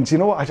 and you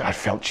know what? I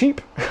felt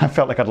cheap. I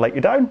felt like I'd let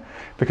you down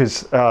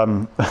because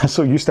I'm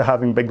so used to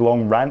having big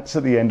long rants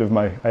at the end of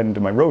my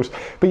rows.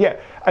 But yeah,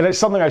 and it's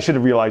something I should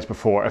have realised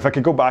before. If I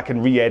could go back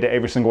and re-edit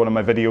every single one of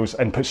my videos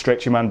and put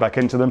Stretchy Man back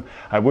into them,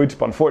 I would.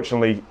 But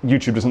unfortunately,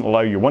 YouTube doesn't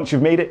allow you. Once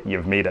you've made it,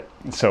 you've made it.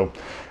 So,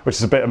 which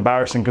is a bit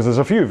embarrassing because there's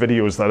a few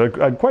videos that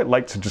I'd quite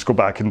like to just go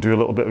back and do a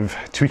little bit of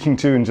tweaking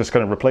to and just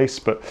kind of replace.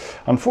 But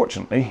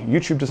unfortunately,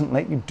 YouTube doesn't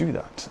let you do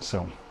that.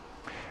 So,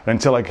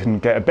 until I can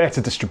get a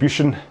better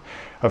distribution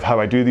of how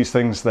I do these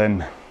things,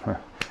 then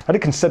I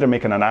did consider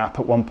making an app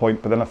at one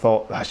point, but then I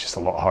thought that's just a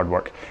lot of hard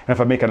work. And if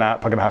I make an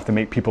app, I'm gonna have to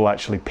make people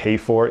actually pay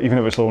for it, even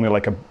if it's only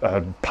like a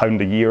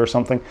 £1 a year or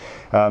something.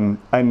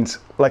 And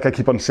like I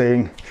keep on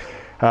saying,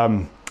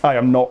 I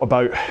am not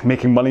about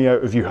making money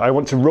out of you. I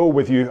want to roll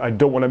with you. I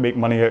don't want to make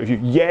money out of you.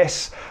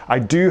 Yes, I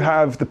do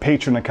have the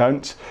Patreon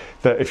account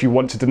that if you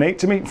want to donate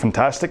to me,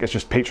 fantastic. It's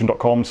just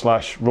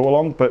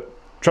patreon.com/roalong. But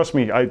trust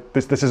me,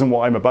 this isn't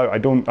what I'm about.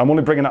 I'm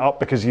only bringing it up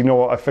because you know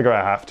what, I figure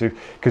I have to,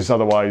 because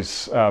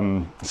otherwise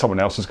someone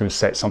else is going to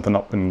set something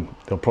up and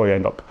they'll probably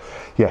end up,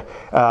 yeah.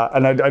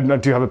 And I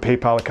do have a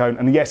PayPal account,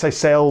 and yes, I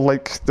sell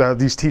like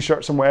these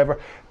t-shirts and whatever,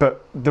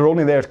 but they're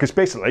only there because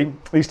basically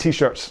these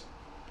t-shirts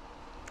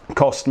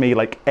cost me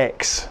like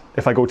X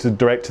if I go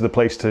direct to the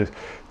place to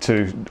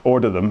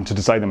order them, to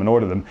design them and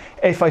order them.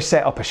 If I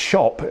set up a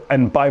shop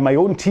and buy my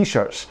own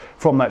t-shirts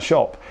from that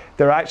shop,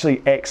 they're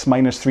actually X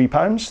minus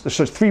 £3.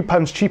 So it's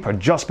 £3 cheaper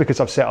just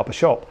because I've set up a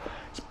shop.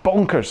 It's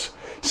bonkers.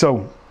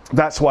 So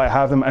that's why I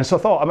have them. And so I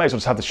thought I might as well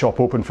just have the shop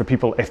open for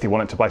people if they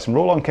wanted to buy some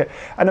roll-on kit.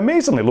 And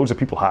amazingly, loads of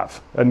people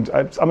have. And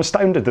I'm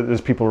astounded that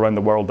there's people around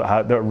the world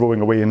that are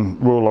rowing away in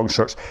roll-along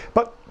shirts.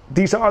 But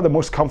these are the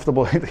most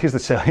comfortable. Here's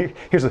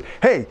the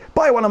hey,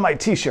 buy one of my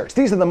t-shirts.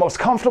 These are the most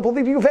comfortable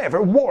that you've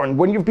ever worn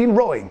when you've been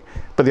rowing.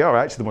 But they are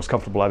actually the most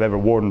comfortable I've ever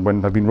worn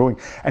when I've been rowing.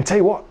 And tell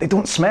you what, they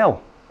don't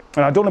smell.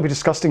 And I don't want to be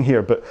disgusting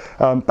here, but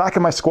back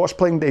in my squash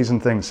playing days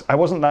and things, I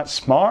wasn't that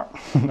smart.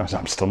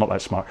 I'm still not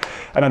that smart.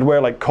 And I'd wear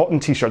like cotton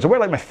t-shirts. I'd wear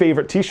like my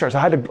favorite t-shirts. I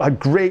had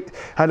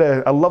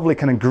a lovely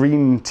kind of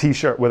green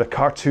t-shirt with a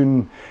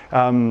cartoon,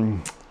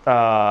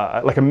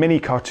 like a mini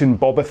cartoon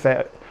Boba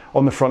Fett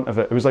on the front of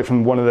it. It was like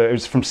it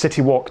was from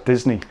City Walk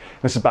Disney.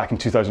 This is back in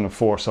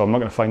 2004, so I'm not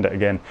going to find it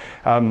again.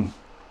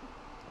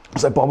 It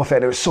was like Boba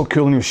Fett. It was so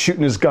cool, and he was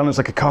shooting his gun. It was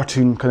like a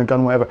cartoon kind of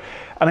gun, whatever.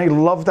 And I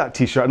loved that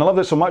t-shirt, and I loved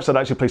it so much that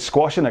I actually played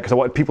squash in it because I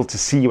wanted people to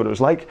see what it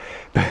was like.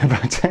 But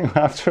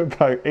after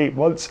about 8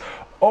 months,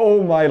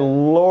 oh my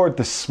lord,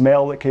 the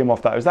smell that came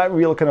off that. It was that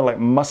real kind of like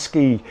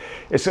musky,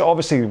 it's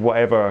obviously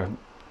whatever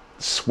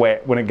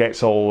sweat when it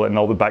gets all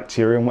the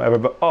bacteria and whatever,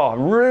 but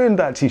ruined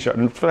that t-shirt.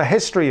 And for a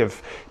history of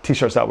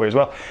t-shirts that way as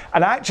well.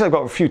 And actually I've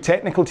got a few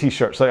technical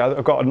t-shirts. Like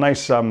I've got a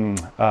nice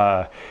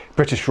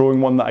British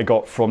rowing one that I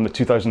got from the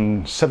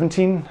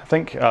 2017, I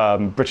think,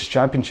 British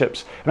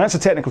Championships. And that's a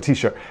technical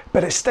t-shirt,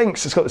 but it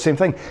stinks. It's got the same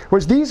thing.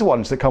 Whereas these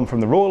ones that come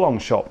from the row-along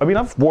shop, I mean,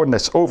 I've worn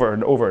this over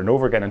and over and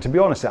over again. And to be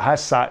honest, it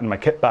has sat in my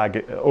kit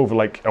bag over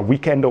like a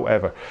weekend or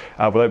whatever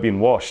without being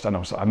washed. And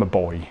I'm a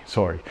boy,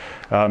 sorry.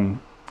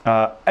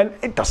 And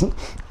it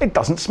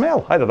doesn't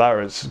smell. Either that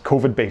or it's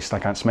COVID based. I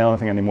can't smell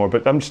anything anymore.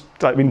 But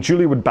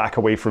Julie would back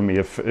away from me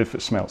if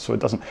it smelled. So it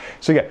doesn't.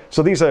 So yeah.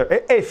 So these are,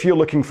 if you're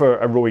looking for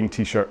a rowing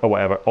t-shirt or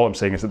whatever, all I'm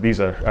saying is that these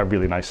are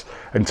really nice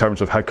in terms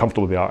of how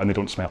comfortable they are and they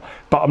don't smell.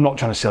 But I'm not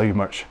trying to sell you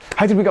merch.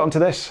 How did we get onto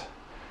this?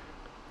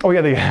 Oh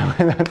yeah,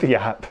 the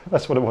app.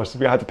 That's what it was.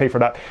 We had to pay for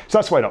that. So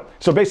that's why not.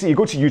 So basically you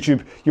go to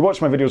YouTube, you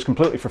watch my videos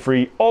completely for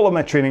free. All of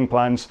my training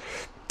plans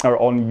are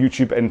on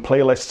YouTube in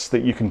playlists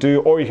that you can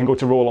do, or you can go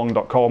to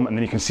rowalong.com and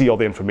then you can see all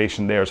the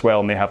information there as well,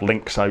 and they have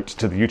links out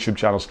to the YouTube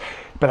channels.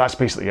 But that's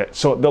basically it.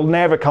 So there'll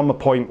never come a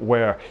point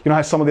where, you know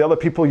how some of the other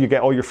people, you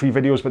get all your free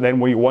videos, but then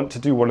when you want to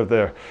do one of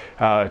their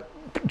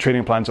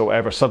training plans or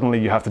whatever, suddenly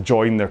you have to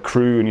join their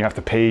crew and you have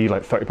to pay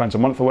like £30 a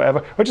month or whatever,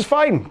 which is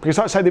fine because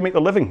that's how they make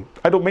their living.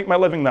 I don't make my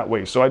living that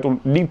way, so I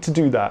don't need to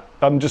do that.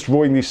 I'm just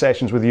rowing these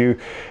sessions with you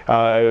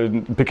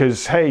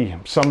because hey,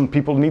 some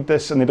people need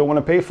this and they don't want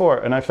to pay for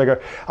it, and I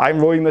figure I'm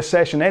rowing this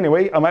session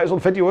anyway, I might as well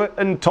video it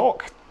and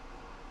talk,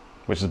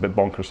 which is a bit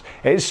bonkers.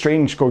 It is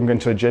strange going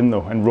into a gym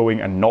though and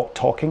rowing and not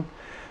talking.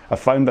 I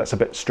found that's a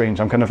bit strange.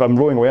 I'm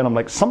rowing away and I'm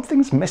like,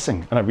 something's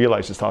missing, and I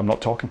realise it's that I'm not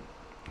talking.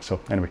 So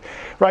anyway,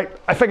 right,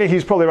 I figure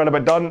he's probably around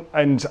about done,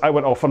 and I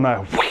went off on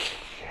that.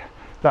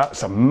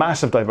 That's a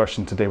massive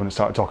diversion today when I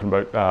started talking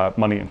about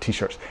money and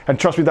t-shirts. And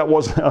trust me, that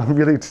was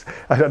really,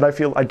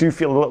 I do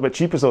feel a little bit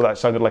cheap, as though that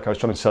sounded like I was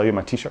trying to sell you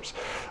my t-shirts.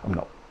 I'm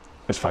not,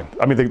 it's fine.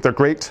 I mean, they're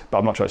great, but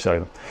I'm not trying to sell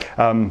you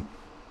them.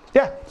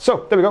 Yeah,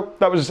 so there we go.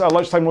 That was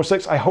Lunchtime Row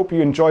 6. I hope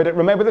you enjoyed it.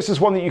 Remember, this is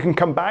one that you can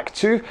come back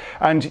to,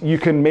 and you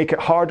can make it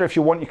harder if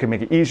you want. You can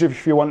make it easier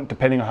if you want,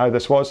 depending on how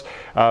this was.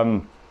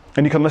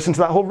 And you can listen to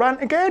that whole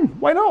rant again.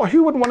 Why not?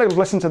 Who wouldn't want to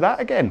listen to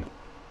that again?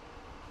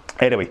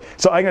 Anyway,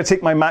 so I'm going to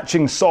take my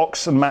matching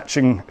socks and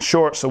matching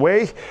shorts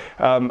away,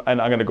 and I'm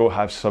going to go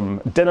have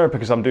some dinner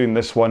because I'm doing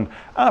this one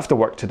after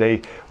work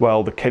today.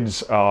 Well, the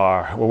kids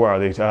are, well, where are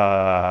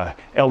they?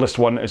 Eldest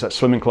one is at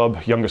swimming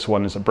club, youngest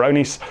one is at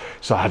Brownies.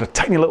 So I had a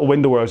tiny little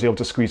window where I was able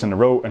to squeeze in a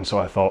row, and so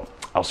I thought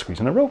I'll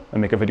squeeze in a row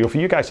and make a video for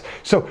you guys.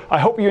 So I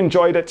hope you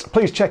enjoyed it.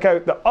 Please check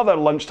out the other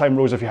lunchtime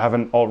rows if you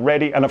haven't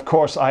already. And of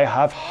course, I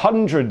have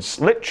hundreds,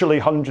 literally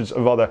hundreds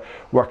of other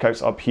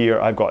workouts up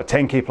here. I've got a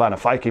 10K plan, a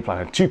 5K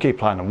plan, a 2K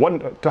plan, and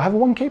do I have a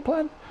 1K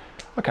plan?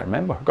 I can't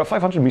remember. I've got a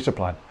 500 meter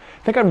plan.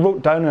 I think I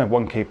wrote down a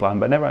 1K plan,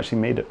 but I never actually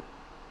made it.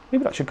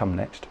 Maybe that should come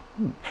next.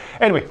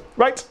 Anyway,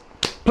 right.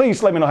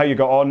 Please let me know how you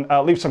got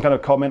on. Leave some kind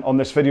of comment on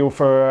this video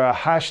for a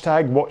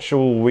hashtag. What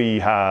shall we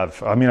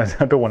have? I mean,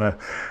 I don't want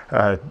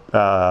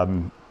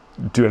to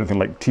do anything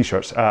like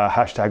t-shirts.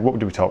 Hashtag, what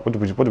do we talk? What do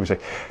we say?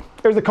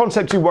 There's the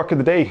Concept 2 workout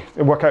of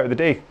the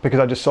day, because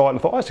I just saw it and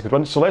I thought, oh, that's a good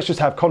one. So let's just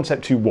have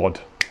Concept 2 WOD.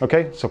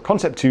 Okay, so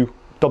Concept 2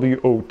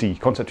 WOD,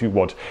 Concept 2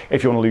 WOD,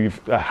 if you want to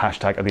leave a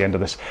hashtag at the end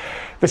of this.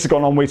 This has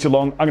gone on way too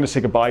long. I'm going to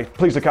say goodbye.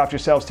 Please look after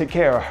yourselves. Take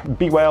care.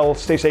 Be well.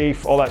 Stay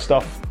safe. All that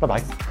stuff.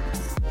 Bye-bye.